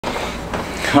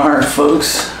Alright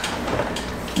folks,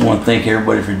 I want to thank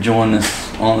everybody for joining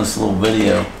us on this little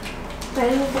video.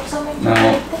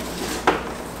 Now,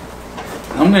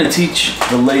 I'm going to teach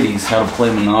the ladies how to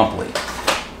play Monopoly.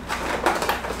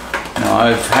 Now,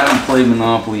 I haven't played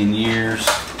Monopoly in years.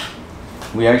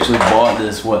 We actually bought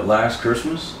this, what, last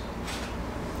Christmas?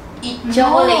 Eat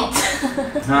chocolate.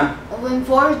 Huh? When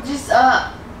for just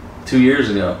 2 years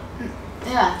ago.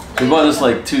 Yeah. We bought this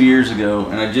like 2 years ago,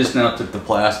 and I just now took the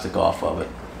plastic off of it.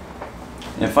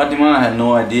 And Fatima had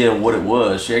no idea what it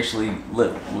was. She actually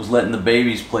was letting the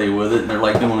babies play with it, and they're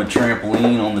like doing a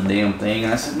trampoline on the damn thing.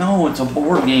 And I said, no, it's a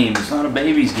board game. It's not a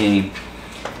baby's game.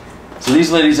 So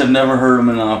these ladies have never heard of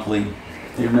Monopoly.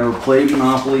 They've never played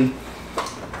Monopoly.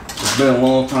 It's been a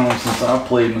long time since I've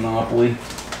played Monopoly.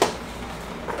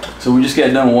 So we just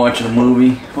got done watching a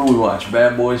movie. What did we watch?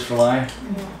 Bad Boys for Life?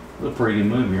 Yeah. It was a pretty good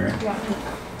movie, right? Yeah.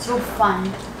 So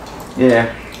fun.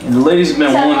 Yeah. And the ladies have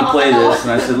been wanting to play this, and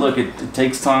I said, look, it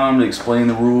takes time to explain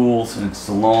the rules, and it's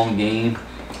a long game.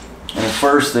 And at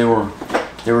first they were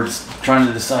trying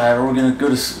to decide, are we going to go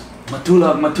to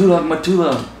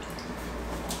Matula?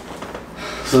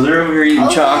 So they're over here eating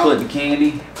chocolate and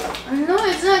candy. No,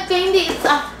 it's not candy, it's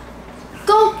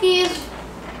cookies.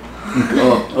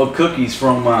 Oh, cookies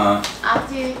from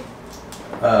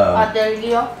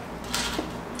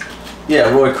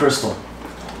yeah, Roy Crystal.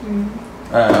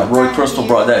 Roy Crystal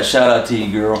brought that. Shout out to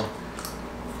you, girl.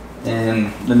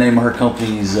 And the name of her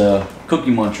company is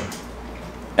Cookie Muncher.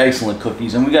 Excellent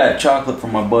cookies. And we got chocolate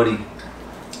from my buddy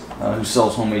who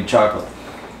sells homemade chocolate.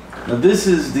 Now this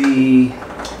is the,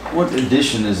 what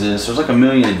edition is this? There's like a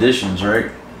million editions, right?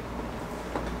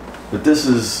 But this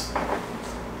is,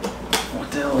 what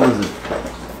the hell is it?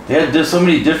 They had so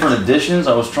many different editions.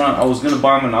 I was gonna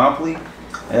buy Monopoly.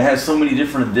 It has so many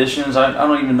different editions. I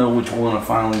don't even know which one I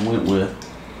finally went with.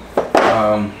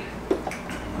 I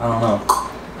don't know.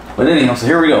 But anyhow, so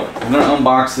here we go. We're gonna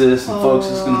unbox this, and folks,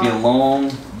 it's gonna be a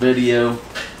long video.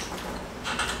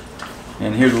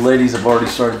 And here the ladies have already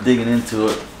started digging into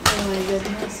it. Oh my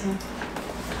goodness.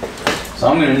 So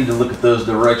I'm gonna need to look at those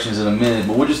directions in a minute,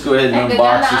 but we'll just go ahead and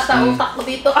unbox this thing.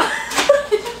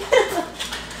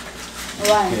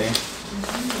 Okay.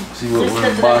 See what we're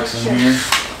unboxing here.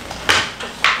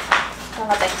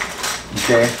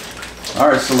 Okay.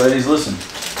 Alright, so ladies, listen.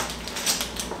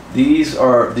 These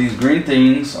green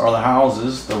things are the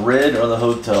houses, the red are the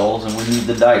hotels, and we need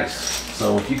the dice.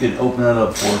 So if you could open that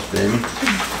up for us, baby.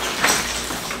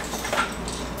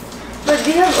 But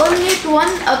we have only two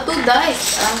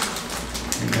dice.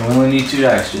 We only need 2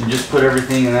 dice. And just put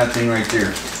everything in that thing right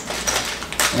there.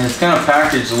 And it's kind of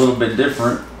packaged a little bit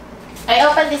different. I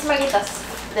opened this, Marquitos.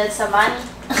 That's some money.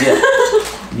 Yeah.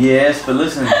 Yes, but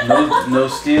listen, no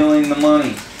stealing the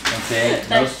money. Okay?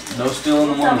 No stealing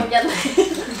the money.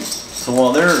 So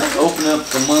while they're opening up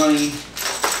the money,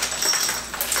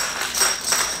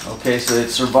 okay, so it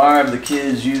survived the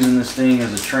kids using this thing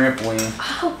as a trampoline.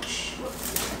 Ouch.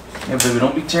 Yeah, baby,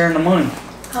 don't be tearing the money.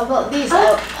 How about this?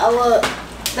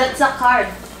 That's a card.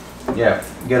 Yeah,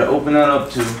 you gotta open that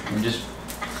up too, and just.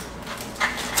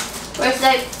 Where's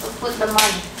I put the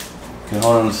money? Okay,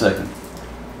 hold on a second.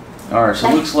 Alright, so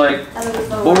it looks like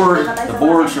the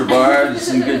board survived. It's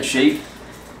in good shape.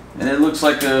 And it looks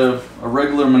like a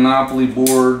regular Monopoly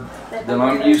board that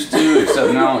I'm used to,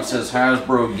 except now it says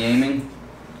Hasbro Gaming.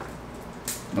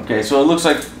 Okay, so it looks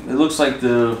like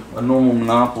a normal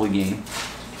Monopoly game.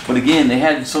 But again, they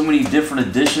had so many different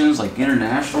editions, like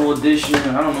International Edition.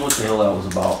 I don't know what the hell that was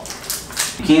about.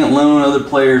 You can't loan other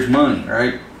players money,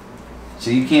 right?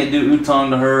 So you can't do Utong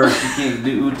to her, she can't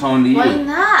do Utong to you. Why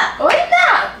not? Why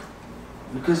not?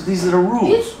 Because these are the rules.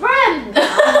 It's friend.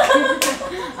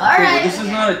 Alright. This is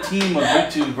not a team of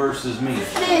YouTube versus me.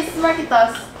 Please,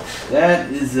 Marquitos.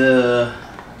 That is a...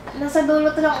 Nasa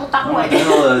dulo to ng utak mo.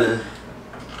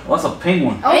 What's a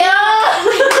penguin? Oh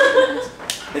yeah!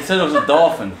 They said it was a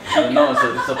dolphin. No,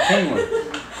 it's a penguin.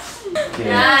 Okay.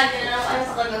 I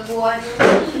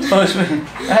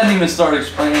hadn't even started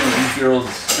explaining it. These girls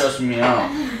stressing me out.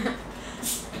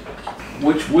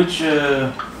 Which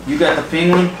you got the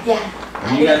penguin? Yeah.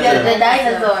 And you got the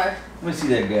dinosaur. Let me see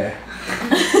that guy.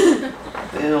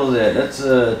 What the hell is that? That's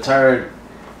a tired.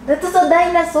 That is a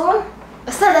dinosaur?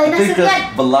 What's a dinosaur? I think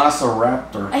that's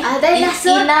Velociraptor. A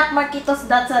dinosaur? Not Marquitos,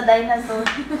 that's a dinosaur.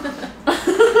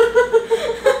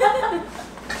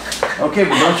 Okay,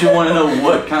 but don't you want to know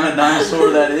what kind of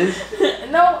dinosaur that is?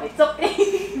 No, it's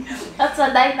okay. That's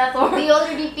a dinosaur. We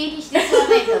already finished this one.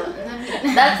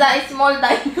 That's a small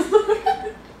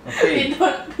dinosaur. Okay.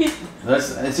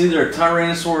 It's either a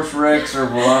Tyrannosaurus Rex or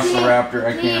Velociraptor.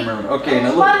 I can't remember. Okay,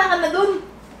 now look.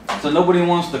 So nobody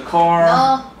wants the car.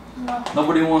 No. No.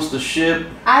 Nobody wants to ship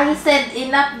I said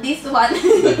enough this one.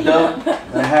 the duck,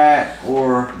 the hat,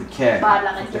 or the cat.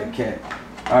 Bahala ka The dyan. cat.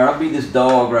 Alright, I'll be this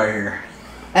dog right here.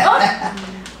 Oh,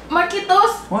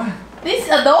 Marquitos, What? this is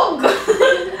a dog.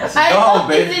 That's a I dog, thought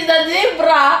baby. this is a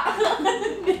zebra.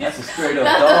 That's a straight up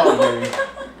dog, baby.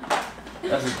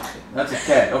 That's a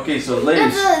cat. Okay, so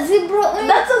ladies. That's a zebra.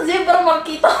 That's a zebra,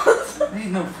 Marquitos.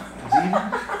 Ain't no fucking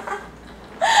zebra.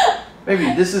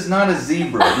 Baby, this is not a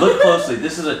zebra. Look closely.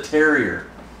 This is a terrier.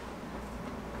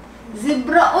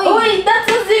 Zebra. Wait, that's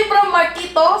a zebra,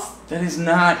 Marquitos. That is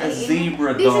not a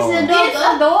zebra This dog. is a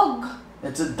dog.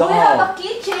 It's a dog. It's a We have dog. a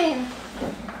kitchen.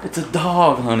 It's a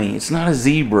dog, honey. It's not a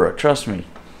zebra. Trust me.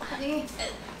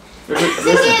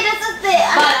 Listen,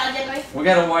 we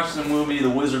gotta watch the movie The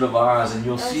Wizard of Oz, and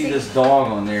you'll see this dog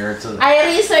on there. It's a. I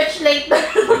researched later.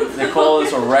 They call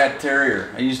this a rat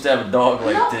terrier. I used to have a dog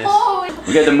like this. No.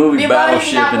 We got the movie Di ba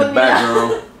Battleship in the hinabol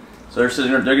background. So they're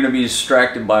sitting there, they're gonna be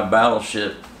distracted by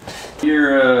Battleship.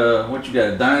 Here, what you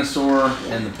got? A dinosaur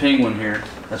and the penguin here.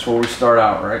 That's where we start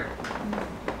out, right?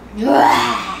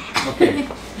 Okay.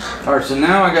 All right. So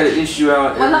now I got to issue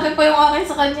out. Malaki pa yung akin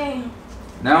sa kanya eh.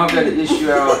 Now I've got to issue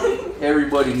out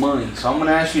everybody money. So I'm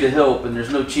gonna ask you to help, and there's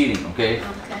no cheating, okay?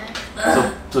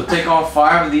 Okay. So take off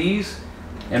 5 of these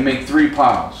and make 3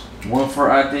 piles. One for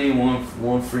Ate,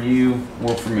 one for you,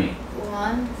 one for me.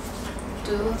 1,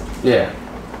 2. Yeah.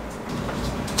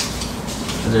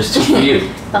 And there's 2 for you.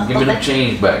 Give me the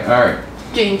change back. All right.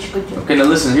 Change ko dyan. Okay, now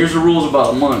listen, here's the rules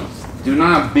about money. Do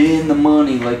not bend the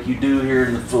money like you do here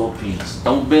in the Philippines.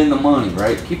 Don't bend the money,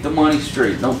 right? Keep the money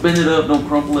straight. Don't bend it up, don't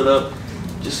crumple it up.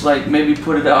 Just like maybe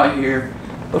put it out here.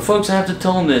 But folks, I have to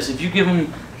tell them this. If you give them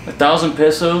 1,000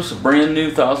 pesos, a brand new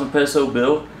 1,000 peso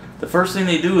bill, the first thing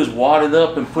they do is wad it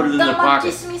up and put it in their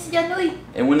pocket.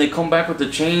 And when they come back with the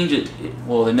change,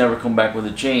 well, they never come back with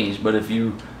a change. But if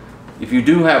you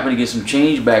do happen to get some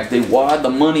change back, they wad the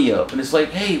money up. And it's like,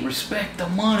 hey, respect the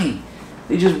money.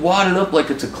 They just wad it up like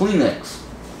it's a Kleenex.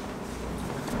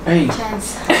 Hey.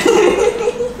 Chance.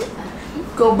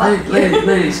 Go back.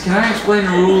 Ladies, can I explain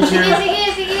the rules here?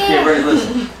 Okay, ready,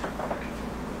 listen.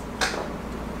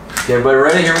 Okay, everybody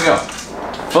ready? Here we go.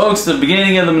 Folks, the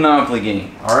beginning of the Monopoly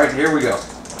game. Alright, here we go.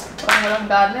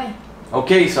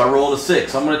 Okay, so I rolled a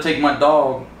 6. I'm going to take my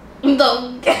dog.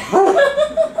 Dog.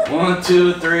 1,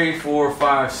 2, 3, 4,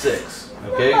 5, 6.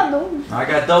 Okay? I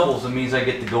got doubles. It means I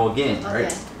get to go again,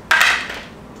 right?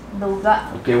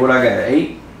 Okay, what I got?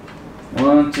 8?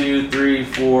 1, 2, 3,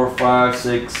 4, 5,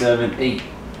 6, 7, 8.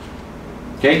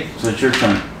 Okay, so it's your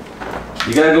turn.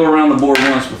 You gotta go around the board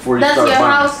once before you start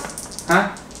buying.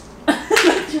 Huh?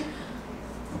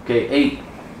 Okay, 8.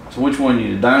 So which one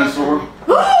you? The dinosaur?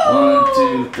 1,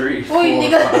 2, 3, 4,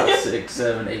 5, 6,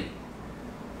 7, 8.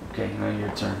 Okay, now your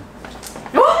turn.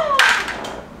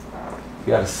 You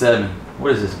got a 7.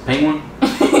 What is this? A penguin?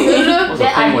 What's a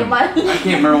penguin? I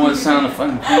can't remember what sound a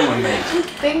fucking penguin makes.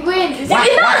 Penguin. 1, 2,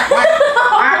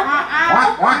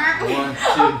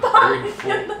 3,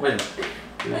 4. Wait a minute.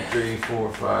 2, 3, 4,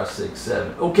 5, 6,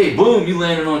 7. Okay, boom, you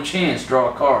landed on chance. Draw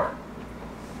a card.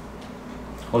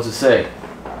 What's it say?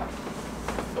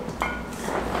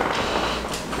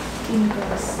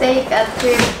 Take a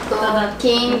trip to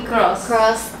King Cross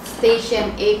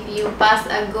Station. If you pass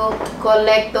a go,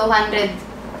 collect 200.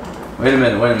 Wait a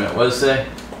minute. What does it say?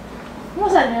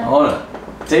 What's that? Hold on.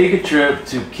 Take a trip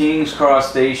to King's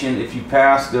Cross Station. If you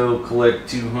pass go, collect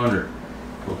 200.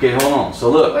 Okay, hold on. So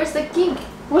look. Where's the king?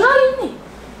 Wala yun eh.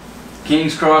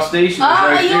 King's Cross Station is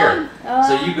right there. ayun.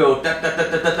 So you go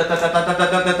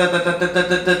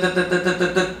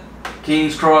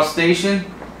King's Cross Station.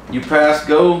 You pass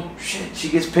go. Shit, she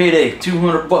gets payday.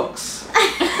 $200.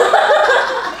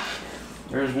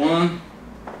 There's 1.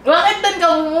 Bakit doon ka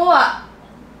bumuha?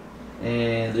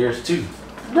 And there's 2.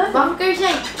 Bunker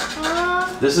siya.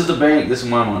 This is the bank. This is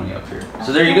my money up here.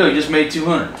 So there you go. You just made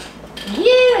 200.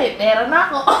 Yeah, pera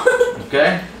na ako.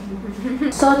 Okay.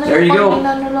 So, There you go.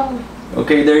 lang.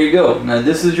 Okay, there you go. Now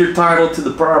this is your title to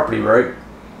the property, right?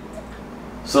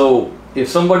 So if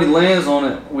somebody lands on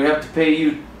it, we have to pay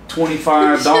you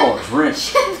 $25 rent.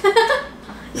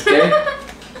 Okay?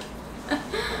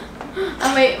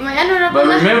 May ano na But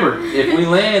pala. remember, if we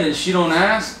land and she don't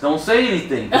ask, don't say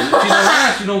anything. 'Cause if she don't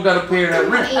ask, you don't gotta pay her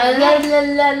that rent.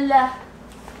 Alalala.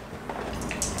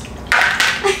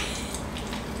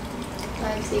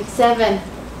 5, 6, 7.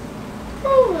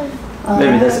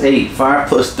 Maybe that's 8. 5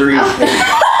 plus 3 is 8.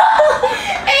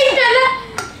 Ay, pala.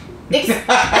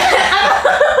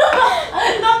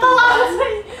 Natawa ko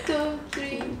sa'yo. 2,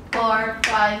 3, 4,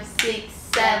 5, 6,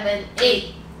 7,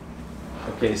 8.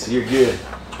 Okay, so you're good.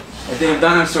 I think a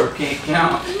dinosaur can't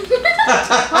count.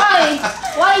 Why?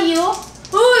 Why you?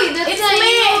 Uy, that's It's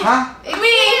me. Huh? It's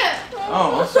me.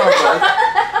 Oh, I'm sorry.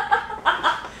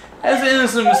 That's an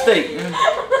innocent mistake.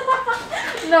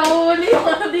 Nahuli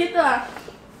ako dito ah.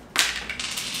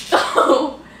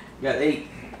 Oh. Got 8.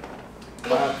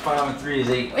 5 and 3 is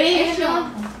 8. Wait,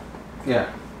 no. Yeah.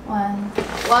 1,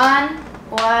 1,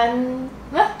 1,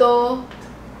 2,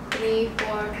 3,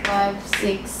 4, 5,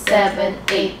 6, 7,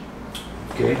 8.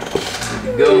 Okay.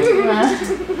 There you go.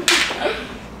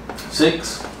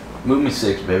 6. Move me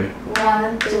 6, baby.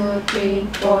 1, 2, 3,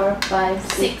 4,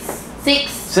 5, 6.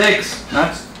 6. 6.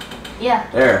 That's Yeah,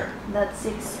 there. that's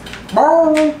 6.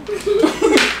 All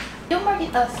You mark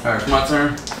it us. right, it's my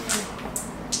turn.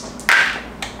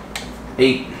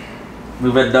 8.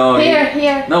 Move that dog. Here, 8.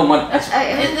 here. No,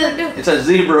 it's a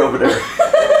zebra over there.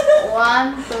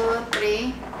 1, 2,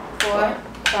 3, 4,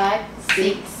 5,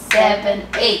 6, 7,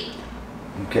 8.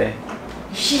 Okay.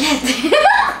 Shit.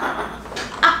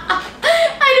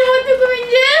 I don't want to go in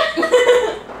jail.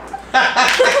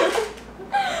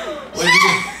 What did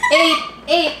you 8.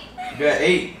 do? You got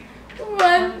 8.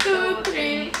 1, 2,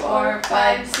 3, 4,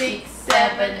 5, 6,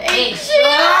 7, 8.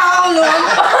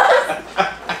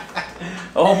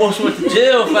 Almost went to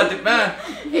jail, Fatima.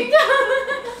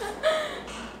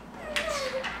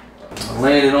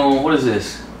 Landed on, what is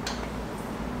this?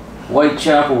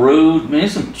 Whitechapel Road. Man,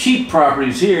 there's some cheap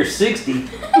properties here, 60.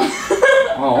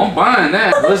 Oh, I'm buying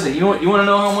that. Listen, you want to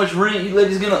know how much rent you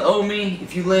ladies gonna owe me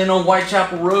if you land on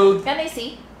Whitechapel Road? Can I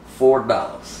see? $4.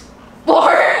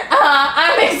 4.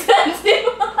 I'm expensive.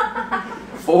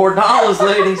 $4,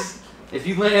 ladies. If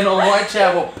you land on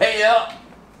Whitechapel, pay up.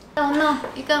 Oh no,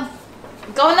 ikaw.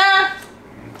 Go na.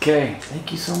 Okay,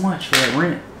 thank you so much for that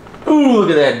rent. Ooh, look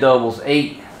at that doubles.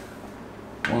 8.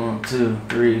 1, 2,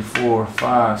 3, 4,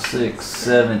 5, 6,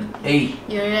 7, 8.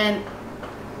 Your rent.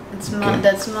 That's Okay. mine.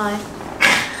 That's mine.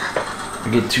 I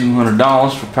get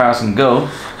 $200 for pass and go.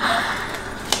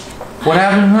 What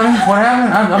happened, honey? What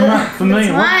happened? I'm not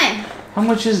familiar. That's mine. How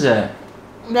much is that?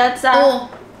 That's $2.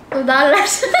 $2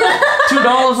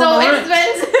 so on the rent?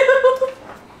 expensive.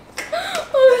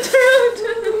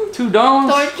 $2?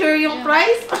 Torture yung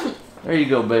price. There you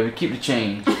go, baby. Keep the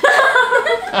change. 3.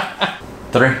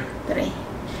 3.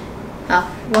 Oh.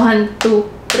 1, 2,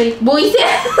 3.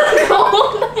 Buisit.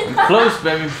 Close,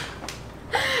 baby.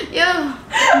 Yo.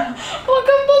 Huwag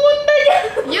kang pumunta dyan.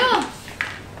 Yo.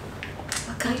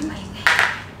 Okay, my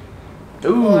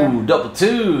Ooh, double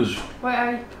 2s. Where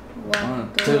are you?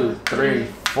 1, 2, 3,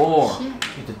 4.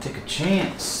 Get to take a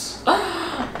chance.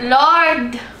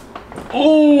 Lord.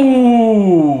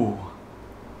 Ooh.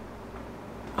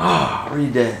 Ah,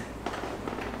 read that.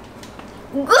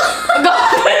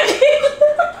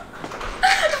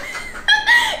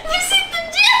 Visit to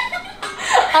jail.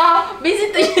 Visit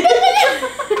to jail.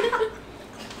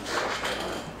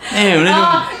 Damn,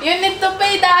 You need to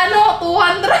pay the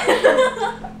 200.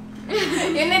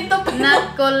 You need to pay.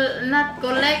 Not collect. Not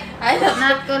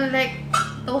collect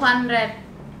 200.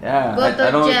 yeah, Go to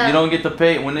I don't. jail. You don't get to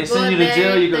pay when they send Go you to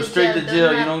jail. there You go to straight to jail. jail.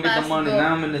 Do You not don't get the pass money. go.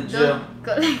 Now I'm in the jail.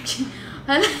 Collect.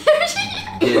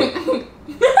 Yeah.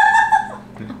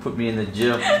 Put me in the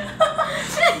jail.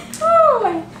 Oh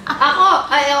my. Ako.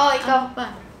 Ay, ikaw. pa.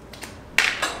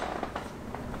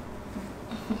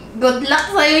 Good luck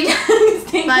sa'yo dyan.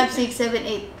 5, 6, 7,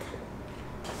 8.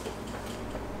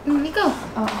 Ikaw.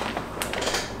 Oh.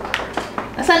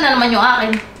 Nasaan na naman yung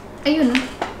akin? Ayun.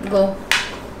 Go.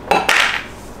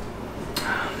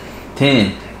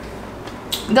 10.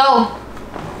 Go.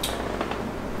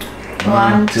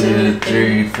 1, 2,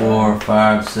 3, 4,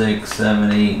 5, 6, 7,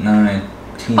 8, 9,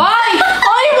 10. Ay!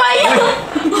 Ay, maya!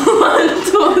 1,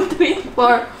 2, 3,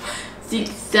 4, 6,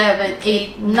 7,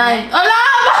 8, 9. Ala!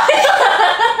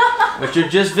 But you're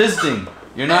just visiting.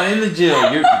 You're not in the jail.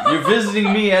 You're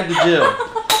visiting me at the jail.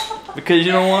 Because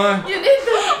you know why? You need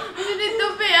to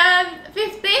pay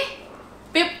 50?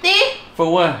 50? For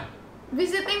what?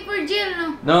 Visiting for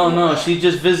jail, no? No, she's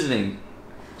just visiting.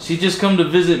 She just come to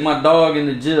visit my dog in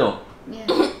the jail. Yeah.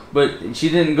 But she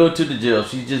didn't go to the jail.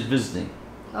 She's just visiting.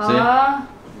 See? All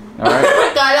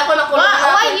right? Kala ko na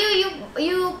Why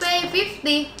you pay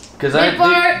 50? Because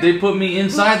Before- they put me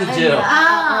inside the jail.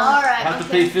 Alright. I have to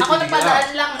pay 50 Ako to get napadaan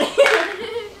out. lang.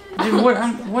 Dude,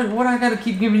 what I gotta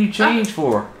keep giving you change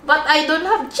for? But I don't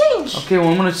have change. Okay, well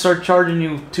I'm gonna start charging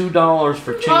you $2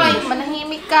 for Hoy, change.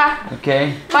 manahimik ka.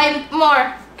 Okay? 5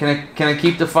 more. Can I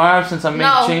keep the 5 since I made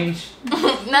No. change?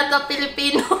 Not a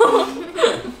Filipino.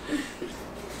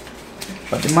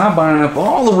 But am I buying up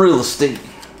all the real estate?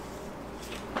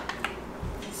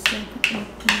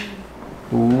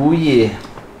 Oh yeah.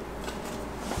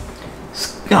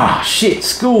 Oh shit,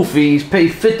 school fees pay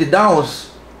 $50.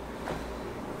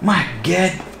 My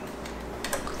God.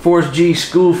 Force G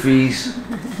school fees.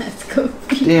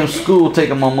 Damn school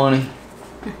taking my money.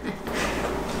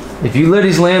 If you let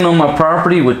his land on my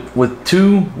property with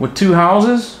two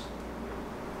houses,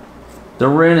 the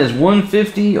rent is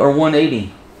 $150 or $180.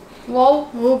 Wow,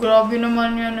 grabe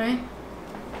naman yan eh.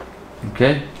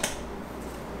 Okay.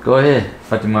 Go ahead,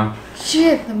 Fatima.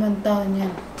 Shit naman daw niyan.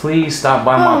 Please stop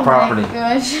by my property. Oh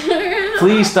my gosh.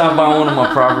 Please stop by one of my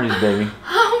properties, baby.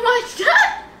 How much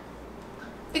that?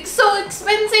 It's so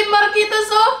expensive, Marquitos,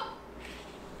 oh.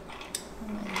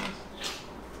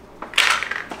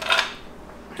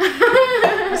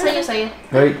 Sa'yo.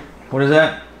 Wait, what is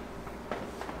that?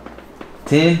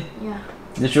 10? Yeah.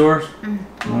 This yours?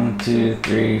 1, 2,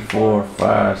 3, 4,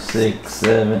 5, 6,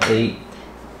 7, 8.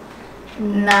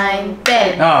 9,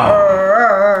 10.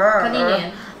 Oh. Kanina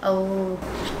yan. Oh.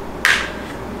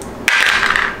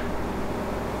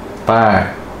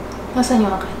 5. Nasaan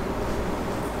yung akin?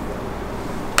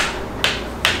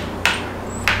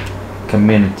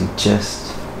 Community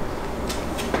chest.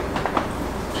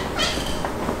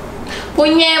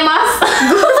 Punyemas!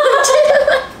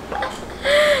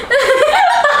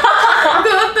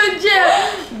 Go to jail.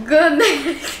 Go to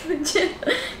jail.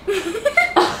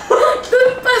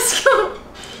 Don't pass go.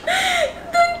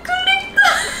 Don't collect.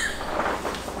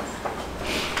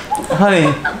 Honey,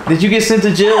 did you get sent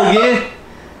to jail again?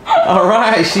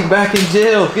 Alright, she back in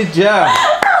jail. Good job.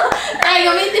 Ay,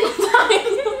 gamitin mo sa akin.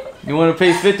 You want to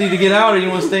pay 50 to get out or you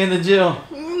want to stay in the jail?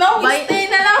 No, stay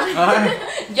na lang. Alright.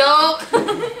 Joke.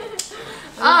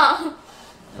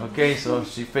 Okay, so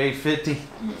she paid 50.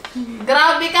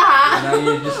 Grabe ka ha. Now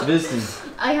you're just visiting.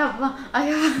 I have.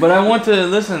 But I want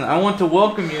to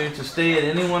welcome you to stay at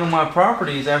any one of my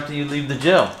properties after you leave the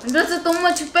jail. That's too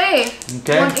much pay.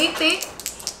 Okay? 180.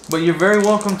 But you're very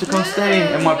welcome to come stay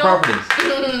at my properties.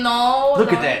 No.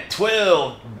 Look at that,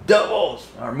 12 doubles.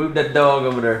 Alright, move that dog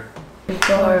over there.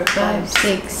 4, 5,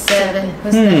 6, 7.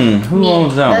 Who's that? Who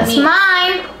owns that That's one?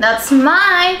 mine. That's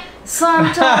mine.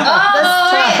 That's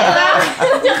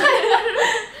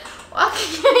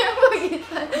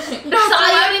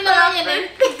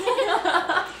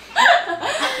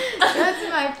That's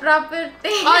my property.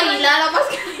 Ay, lalabas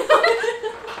ka.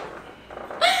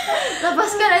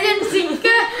 Labas ka na dyan,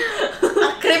 singka.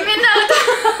 Criminal ka.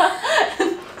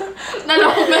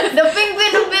 The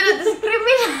penguin who built this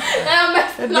criminal.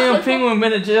 That damn penguin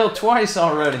been in jail twice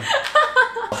already.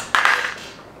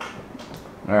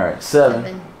 Alright,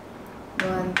 7.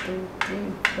 1, 2, 3,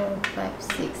 4, 5,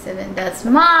 6, 7. That's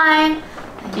mine.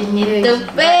 You need to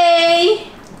pay.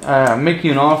 I make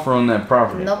you an offer on that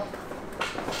property. Nope.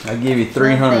 I give you No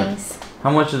 300. thanks.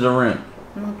 How much is the rent?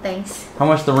 No thanks. How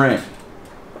much the rent?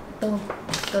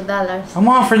 $2. I'm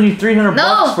offering you 300 No.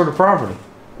 bucks for the property.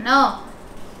 No.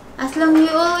 As long you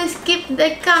always keep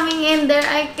the coming in there,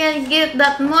 I can get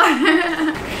that more.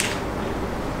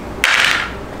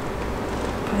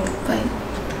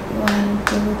 1,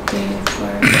 2, 3,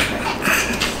 4,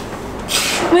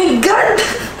 5. My God!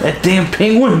 That damn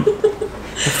penguin.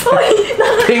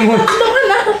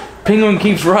 Penguin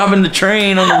keeps robbing the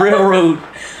train on the railroad.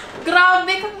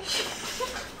 Grabe ka.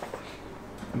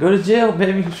 Go to jail,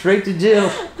 baby. Straight to jail.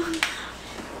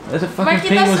 That's a fucking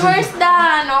penguin. Marquitos, where's the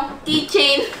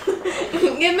keychain?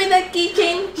 Give me that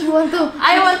keychain. You want to?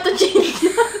 I want to change.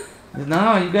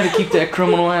 No, you gotta keep that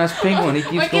criminal ass penguin. He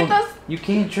keeps going. Marquitos. You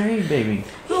can't trade, baby.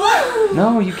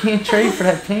 No, you can't trade for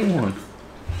that penguin.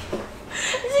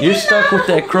 You're stuck with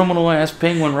that criminal ass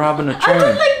penguin robbing a I train.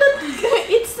 don't like that.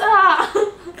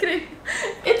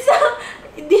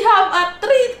 They have a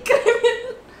treat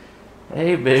criminal.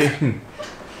 Hey, baby.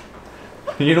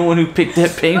 You're the one who picked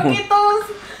that penguin.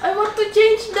 Marquitos, I want to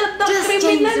change the Just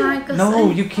criminal. change, Marcos.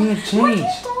 No, you can't change.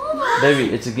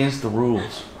 Baby, it's against the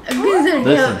rules. Listen,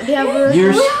 Listen, they have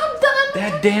you're We have done.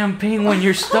 that damn penguin.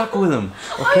 You're stuck with him.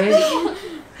 Okay?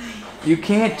 You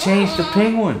can't change the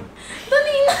penguin.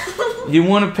 You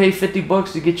want to pay 50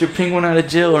 bucks to get your penguin out of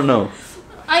jail or no?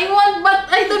 I want, but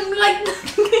I don't like that.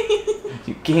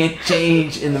 You can't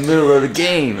change in the middle of the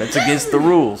game. That's against the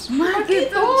rules. Marcos,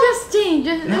 just change.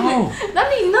 No.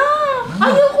 Dali na.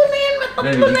 Ayoko na yan.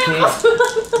 Baby, Matatlo na yan.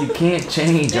 you can't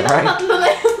change, alright? Matatlo na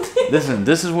yan. Listen,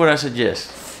 this is what I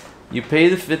suggest. You pay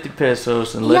the 50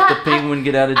 pesos and let the penguin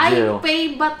get out of jail. I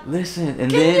pay, but Listen,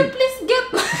 and can then you please get?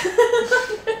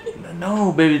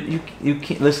 no, baby, you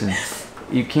can't listen.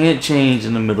 You can't change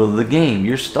in the middle of the game.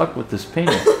 You're stuck with this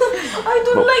penguin. I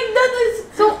don't like that. It's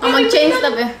so I'm gonna change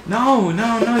the No,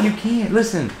 you can't.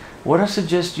 Listen, what I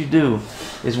suggest you do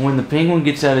is when the penguin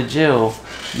gets out of jail,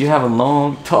 you have a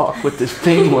long talk with this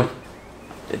penguin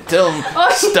and tell him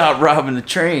stop robbing the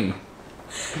train.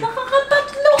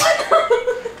 Nakakatatlo ka na.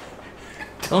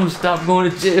 Tell him stop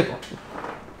going to jail.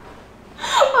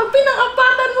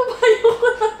 nakapatan mo ba yun?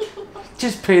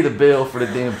 Just pay the bill for the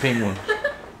damn penguin.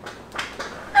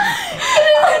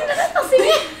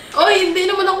 Oy, hindi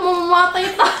naman ako mamamatay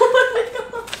tao.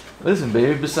 Listen,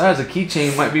 baby, besides, a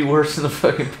keychain might be worse than a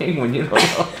fucking penguin, you don't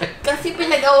know. Kasi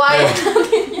pinag-awayan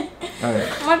natin yan. Alright.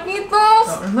 Marquitos!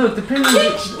 Look, the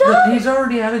penguin, look, he's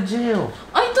already out of jail.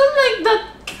 I don't like that.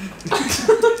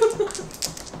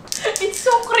 It's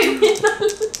so criminal.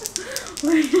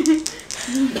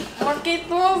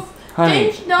 Marquitos,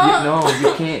 Honey, change that. no, you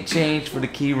can't change for the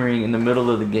key ring in the middle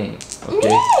of the game,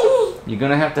 okay? You're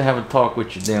gonna have to have a talk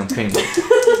with your damn penguin.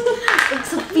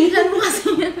 Pagsapilan mo kasi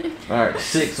yan. Alright,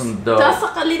 6 on the dog.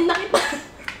 Sasakalin na kita.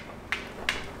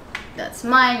 That's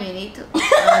mine, you need to.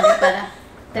 Di pala.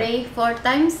 3, 4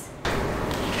 times.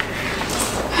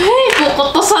 Hey,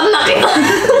 pukutusan na kita.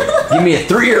 Give me a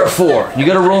 3 or a 4. You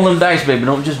gotta roll them dice, baby.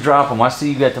 Don't just drop them. I see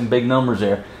you got them big numbers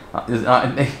there. I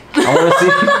wanna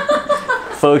see.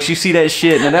 Folks, you see that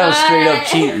shit? Now that was straight up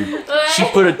cheating. She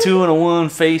put a 2 and a 1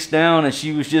 face down, and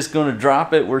she was just gonna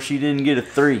drop it where she didn't get a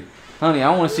 3. Honey,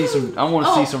 I wanna see some. I wanna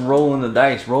see some rolling the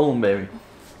dice. Roll them, baby.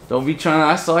 Don't be trying.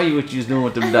 I saw you what you was doing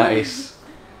with them dice.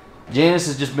 Janice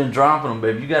has just been dropping them,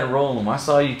 baby. You gotta roll them. I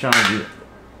saw you trying to do it.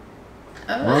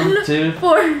 1, 2,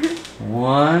 4.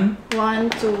 1. 1,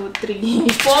 2, 3,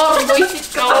 4. Boys,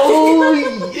 it go. Oh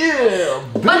yeah!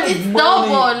 But it's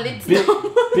double. It's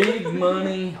double. Big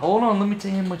money. Hold on, let me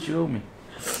tell you how much you owe me.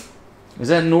 Is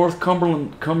that North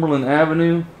Cumberland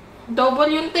Avenue? Double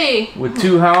yun, te. With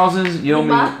 2 houses, you owe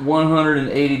me Diba?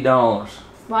 $180.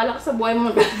 Bahala ka sa buhay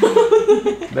mo.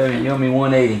 Baby, you owe me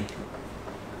 $180.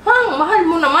 Hang, mahal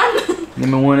mo naman.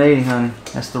 Give me $180, honey.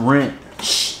 That's the rent.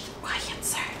 Shh! Quiet,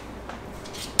 sir.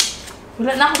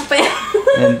 Wala na akong pera.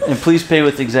 And please pay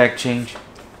with exact change.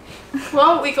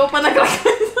 Wow, ikaw pa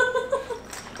naglagay.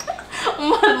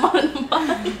 Mahal naman.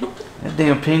 That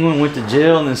damn penguin went to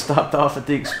jail and then stopped off at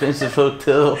the expensive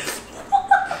hotel.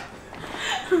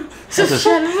 Can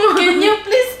you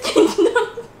please change that?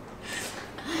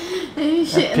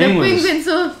 Shit, the penguin's- penguin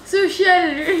so social.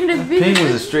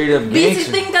 Penguin's a straight up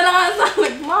gangster. Visiting ka na nga sa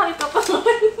nagmahal ka pa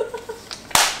naman.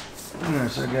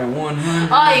 Alright, so I got 100.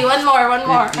 Ay, one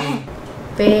more. 50.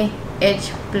 Pay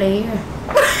each player.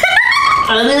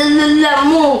 Alalala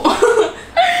mo.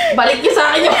 Balik niyo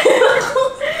sa akin yung pera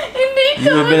ko. Hindi ka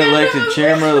You have been magano. elected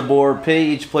chairman of the board.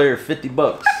 Pay each player $50.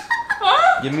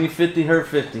 Give me 50, her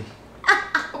 50.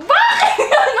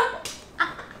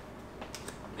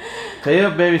 Pay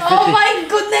up, baby, 50. Oh my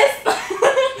goodness!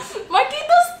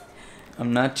 Marquitos!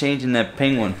 I'm not changing that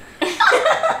penguin.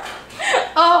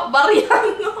 Oh,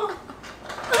 Bariano.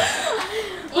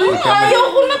 Ayaw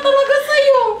ko na talaga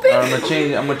sa'yo. I'm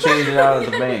gonna change it out of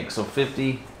the bank. So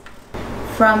 50.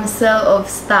 From sale of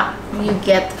stock, you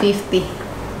get 50.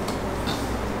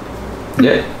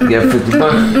 Yeah, you got $50.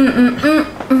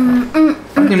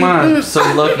 Fatima is so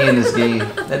lucky in this game.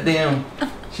 That damn,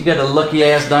 she got a lucky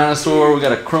ass dinosaur. We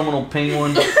got a criminal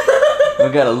penguin. We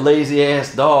got a lazy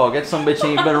ass dog. That some bitch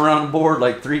ain't been around the board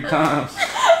like 3 times.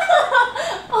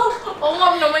 Oh,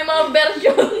 ma'am, na may mga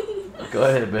version. Go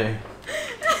ahead, babe.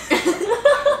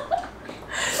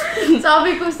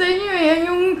 Sabi ko sa inyo eh,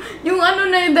 yung ano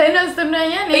na yung dinosaur na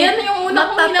yan eh. Ayan yung una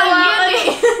kong hinawakan eh.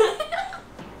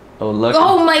 Oh, lucky.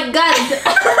 Oh my God!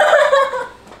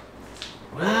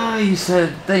 Well, you said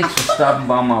thanks for stopping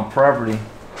by my property.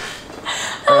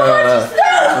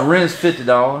 The rent's $50.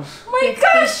 Oh my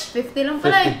gosh! 50 lang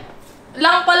pala eh.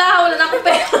 Lang pala, wala na akong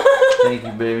pera. Thank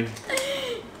you, baby.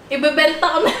 Ibebenta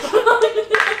ko na.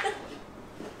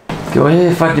 Go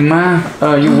ahead, Fatima.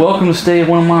 You're welcome to stay at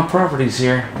one of my properties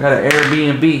here. I got an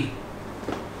Airbnb.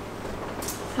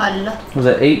 Hala. Was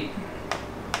that 8?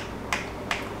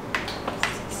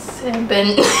 7.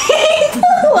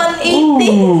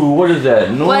 180. Ooh, what is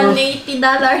that? $180.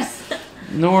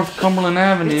 North Cumberland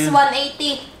Avenue. It's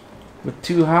 180. With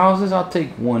 2 houses, I'll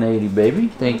take 180, baby.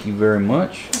 Thank you very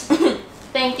much.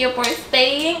 Thank you for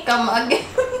staying. Come again.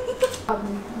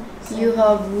 You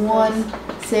have won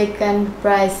second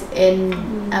prize in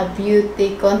a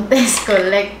beauty contest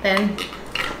collected.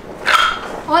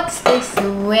 What's this?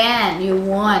 You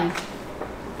won.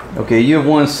 Okay, you have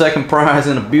won second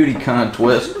prize in a beauty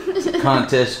contest.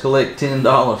 Collect $10.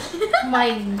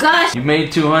 My gosh. You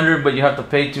made 200, but you have to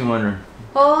pay 200.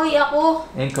 Hoy, ako.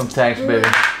 Income tax, baby.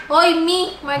 Hoy,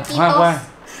 me. Marquitos. Why?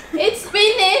 It's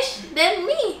finished. Then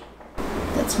me.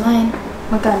 That's mine.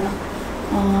 Magkano?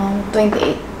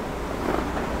 28.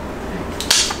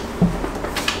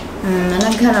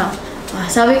 Nagano.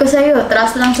 Sabi ko sa'yo,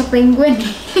 trust lang sa penguin.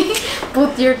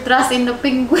 Put your trust in the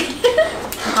penguin.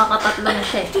 Nakakatatlo na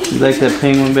siya eh. You like that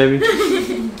penguin, baby?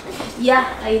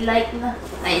 Yeah, I like na.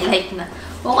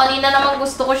 O kanina naman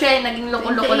gusto ko siya, naging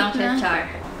loko-loko lang siya, Char.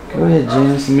 Go ahead,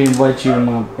 Janice. Let me invite you to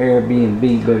my Airbnb,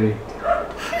 baby.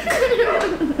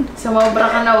 Sumobra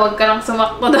ka na, huwag ka lang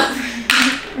sumakto doon.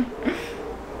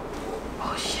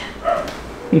 Oh, shit.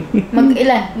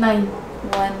 Mag-ilan? 9.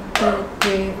 1, 2,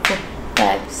 3, 4,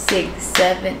 5, 6,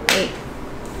 7, 8.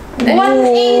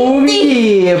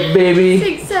 180! Yeah, baby.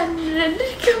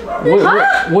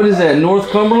 600. What is that,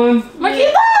 North Cumberland?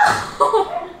 Makita!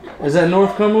 Is that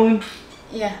North Cumberland?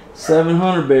 Yeah.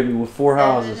 700, baby, with 4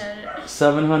 houses.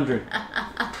 700.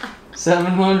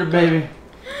 700, baby.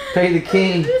 Pay the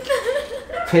king.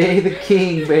 Pay the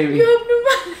king, baby.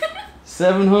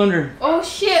 700. Oh,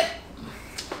 shit.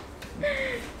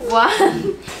 1.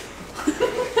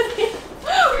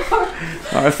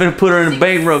 Alright, finna put her in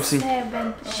bankruptcy.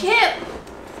 7. Shit.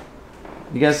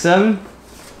 You got 7? 5,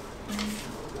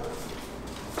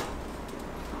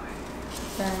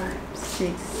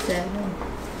 6, 7.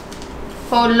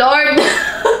 Oh, Lord.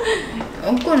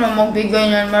 Huwag ko na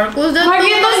magbigay niyan, Marcos.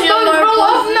 Marquitos, don't grow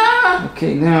up na.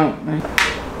 Okay, now.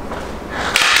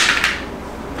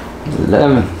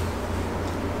 11.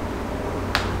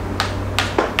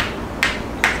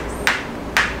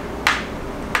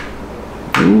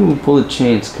 Ooh, pull a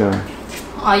chance card.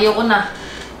 Ayoko na.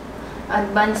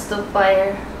 Advance to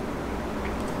fire.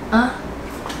 Ah?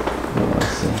 Oh, I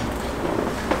see.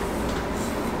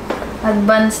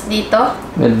 Advance dito.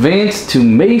 Advance to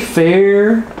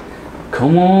Mayfair.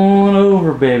 Come on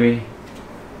over, baby.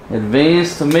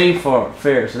 Advance to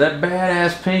Mayfair. So that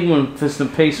badass penguin fits to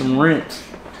pay some rent.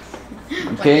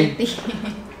 Okay?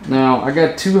 Now, I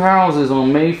got 2 houses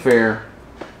on Mayfair.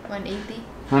 180.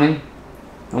 Honey,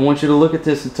 I want you to look at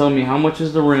this and tell me how much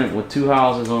is the rent with 2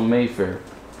 houses on Mayfair.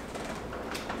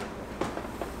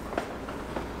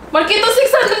 Marquito,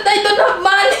 600. I don't have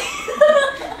money.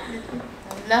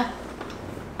 Wala.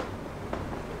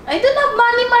 I don't have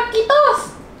money,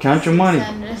 Marquitos. Count your money.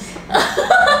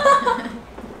 600.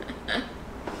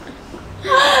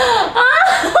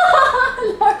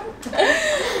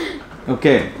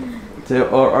 Okay. So,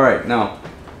 alright, now.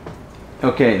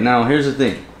 Okay, now here's the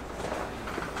thing.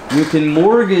 You can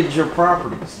mortgage your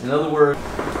properties. In other words,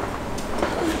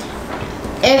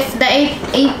 If the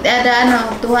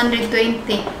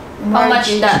 220. How much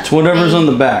mortgage, that? it's whatever's on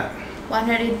the back.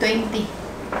 120.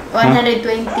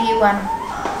 121.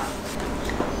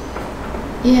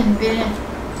 Yan, bilhin.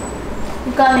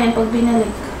 Magkano yan pag binalik?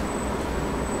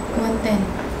 110.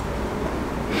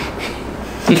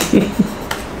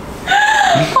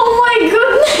 Oh my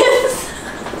goodness!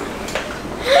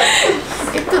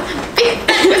 Ito,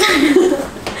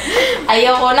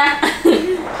 Ayoko na.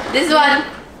 This one.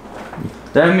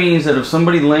 That means that if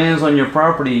somebody lands on your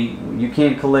property, you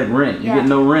can't collect rent. You Yeah.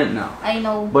 get no rent now. I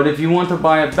know. But if you want to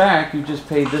buy it back, you just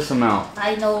pay this amount.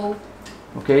 I know.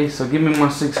 Okay, so give me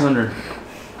my 600.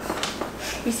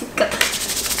 Visit ka.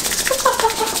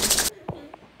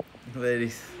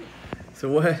 Ladies, so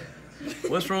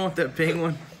what's wrong with that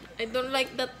penguin? I don't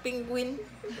like that penguin.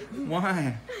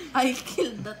 Why? I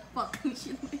killed that fucking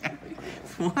shit.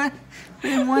 What?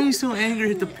 Man, why are you so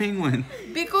angry at the penguin?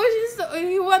 Because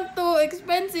he want to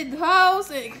expensive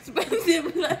house,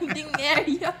 expensive landing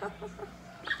area.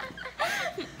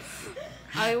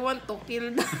 I want to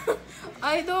kill that.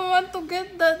 I don't want to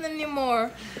get that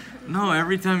anymore. No,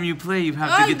 every time you play, you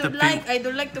have to get the penguin. I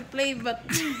don't like to play, but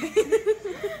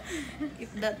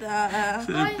if that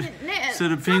So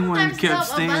the penguin kept Sometimes you have a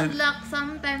staying. bad luck,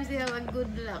 sometimes you have a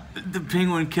good luck. The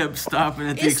penguin kept stopping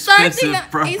at the it's starting. expensive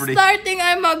property. It's starting.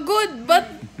 I'm a good, but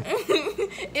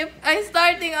if I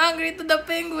starting angry to the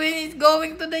penguin, it's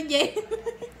going to the jail.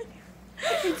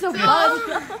 It's a bad.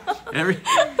 Every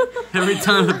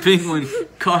time the penguin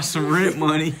cost some rent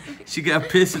money, she got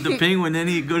pissed at the penguin, then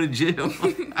he'd go to jail.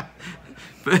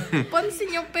 Pansin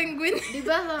yung penguin.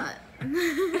 Diba?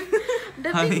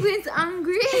 The Honey. penguin's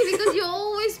angry because you're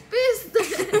always pissed.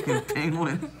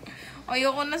 Penguin.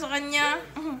 Ayoko na sa kanya.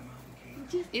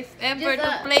 If ever just,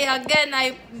 to play again,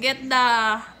 I get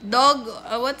the dog.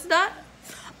 What's that?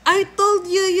 I told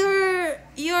you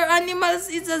your animals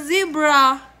is a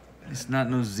zebra. It's not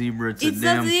no zebra. It's a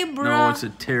damn. zebra. No, it's a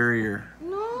terrier.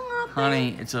 No,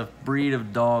 Honey, it's a breed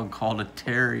of dog called a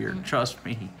terrier. Trust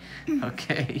me.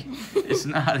 Okay, it's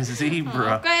not a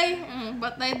zebra. Okay,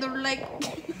 but I don't like.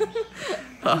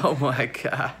 Oh my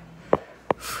God,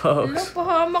 Ano, folks.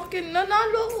 pahamak yun.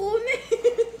 Nanalo ako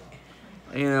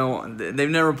You know, they've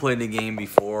never played the game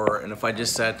before, and if I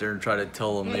just sat there and tried to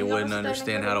tell them, they wouldn't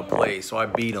understand how to play. So I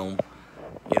beat them,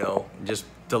 you know, just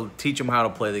to teach them how to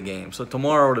play the game. So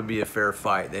tomorrow it'll be a fair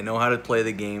fight. They know how to play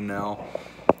the game now.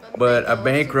 But I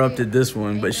bankrupted this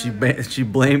one, but she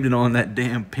blamed it on that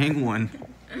damn penguin.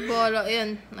 But wala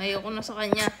yan. Ayoko na sa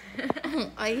kanya.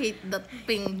 I hate that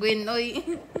penguin. Oy.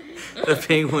 The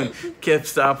penguin kept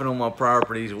stopping on my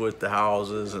properties with the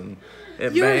houses and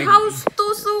Your house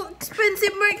too so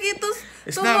expensive, Marquitos.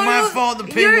 It's not my fault the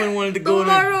penguin wanted to go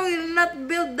there. Tomorrow you'll not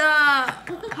build the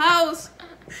house.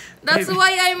 That's Baby.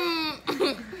 why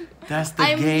That's the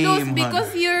I'm game, lost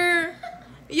because your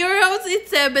house is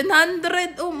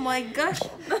 700. Oh my gosh,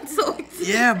 that's so expensive.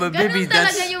 Yeah, but baby,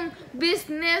 talaga yung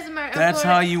business. that's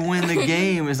how you win the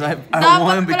game. Is I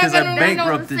won because I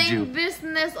bankrupted you.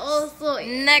 Business also.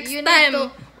 Next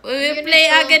time we will play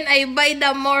again. I buy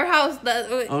the more house.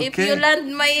 If you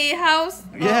land my house,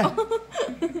 Yeah.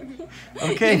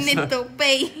 Okay. you need to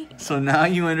pay. So now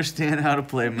you understand how to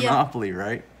play Monopoly,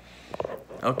 right?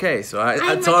 Okay, so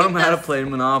I taught him how to play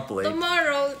Monopoly.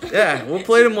 Tomorrow. Yeah, we'll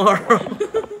play tomorrow.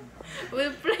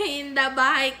 We'll play in the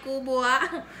bahay kubo,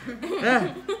 ha?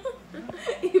 Yeah.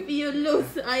 If you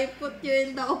lose, I put you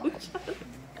in the ocean.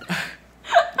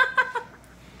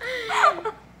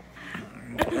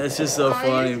 That's just so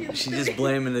funny. She's just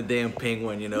blaming the damn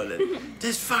penguin, you know, that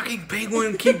this fucking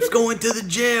penguin keeps going to the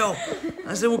jail.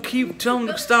 I said, well, tell him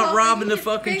to stop robbing the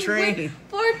fucking train.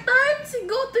 4 times he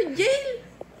go to jail.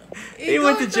 He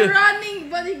went to jail. Running,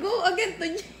 but he go again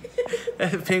to jail.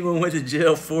 That penguin went to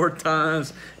jail 4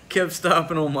 times, kept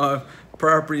stopping on my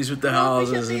properties with the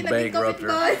houses and bankrupted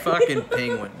her. Fucking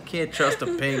penguin. Can't trust a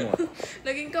penguin.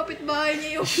 Naging kapitbahay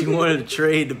niya yung... She wanted to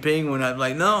trade the penguin. I'm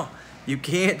like, no, you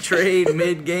can't trade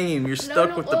mid-game. You're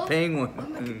stuck with the penguin. Oh,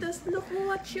 Makitas, look,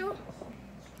 watch you.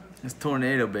 It's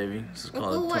tornado, baby. This is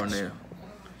called a tornado.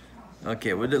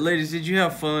 Okay, well, ladies, did you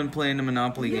have fun playing the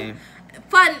Monopoly game?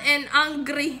 Fun and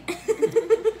angry.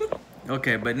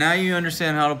 Okay, but now you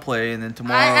understand how to play, and then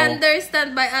tomorrow... I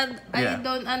understand, but I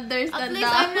don't understand. At least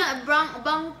I'm not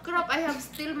bankrupt. I have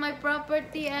still my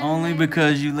property. And Only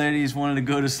because you ladies wanted to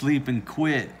go to sleep and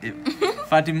quit.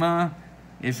 Fatima,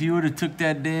 if you would have took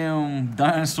that damn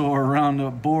dinosaur around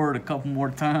the board a couple more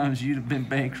times, you'd have been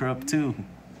bankrupt too.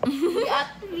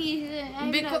 At least.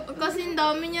 Because in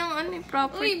dami niyang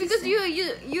property. Because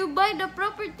you buy the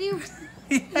property.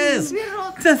 Yes,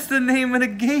 that's the name of the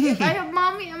game. I have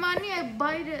money.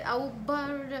 I will buy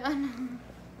the.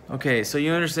 Okay, so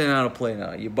you understand how to play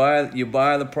now. You buy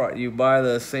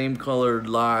the same colored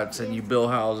lots and you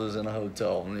build houses in a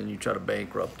hotel, and then you try to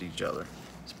bankrupt each other.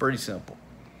 It's pretty simple.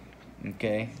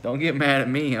 Okay, don't get mad at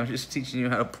me. I'm just teaching you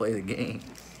how to play the game.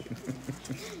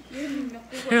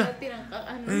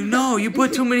 No, you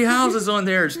put too many houses on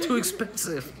there. It's too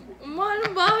expensive. Mahal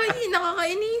ang bahay,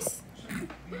 nakakainis.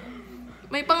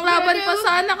 May panglaban pa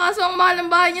sana, kaso ang mahal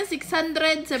ng bahay niya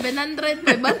 600, 700,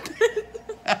 500.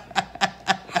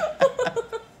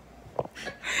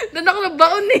 Doon ako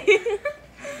nabaon eh.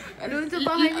 Ano sa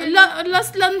bahay niya?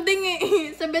 Last landing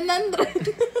eh,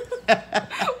 700.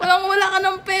 Wala ka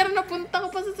ng pera, napunta ka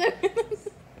pa sa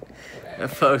 700.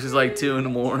 That folks is like 2 in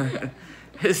the morning.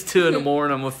 It's 2 in the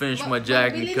morning. I'm gonna finish my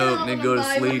Jack and Coke and then go to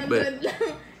sleep. But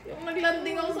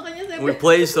we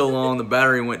played so long, the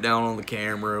battery went down on the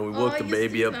camera. We woke the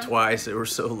baby up twice. They were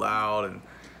so loud, and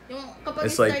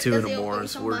it's like 2 in the morning.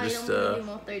 So we're just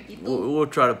we'll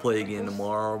try to play again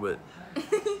tomorrow. But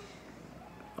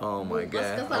oh my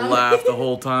god, I laughed the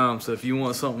whole time. So if you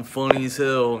want something funny as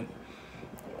hell,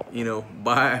 you know,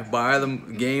 buy the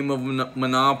game of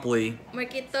Monopoly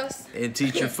and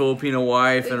teach your Filipino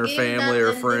wife and her family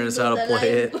or friends how to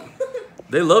play it.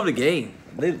 They love the game.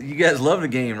 You guys love the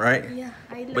game, right? Yeah,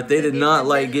 I love but they did not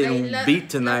like getting I beat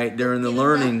tonight during the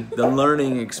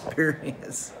learning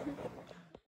experience.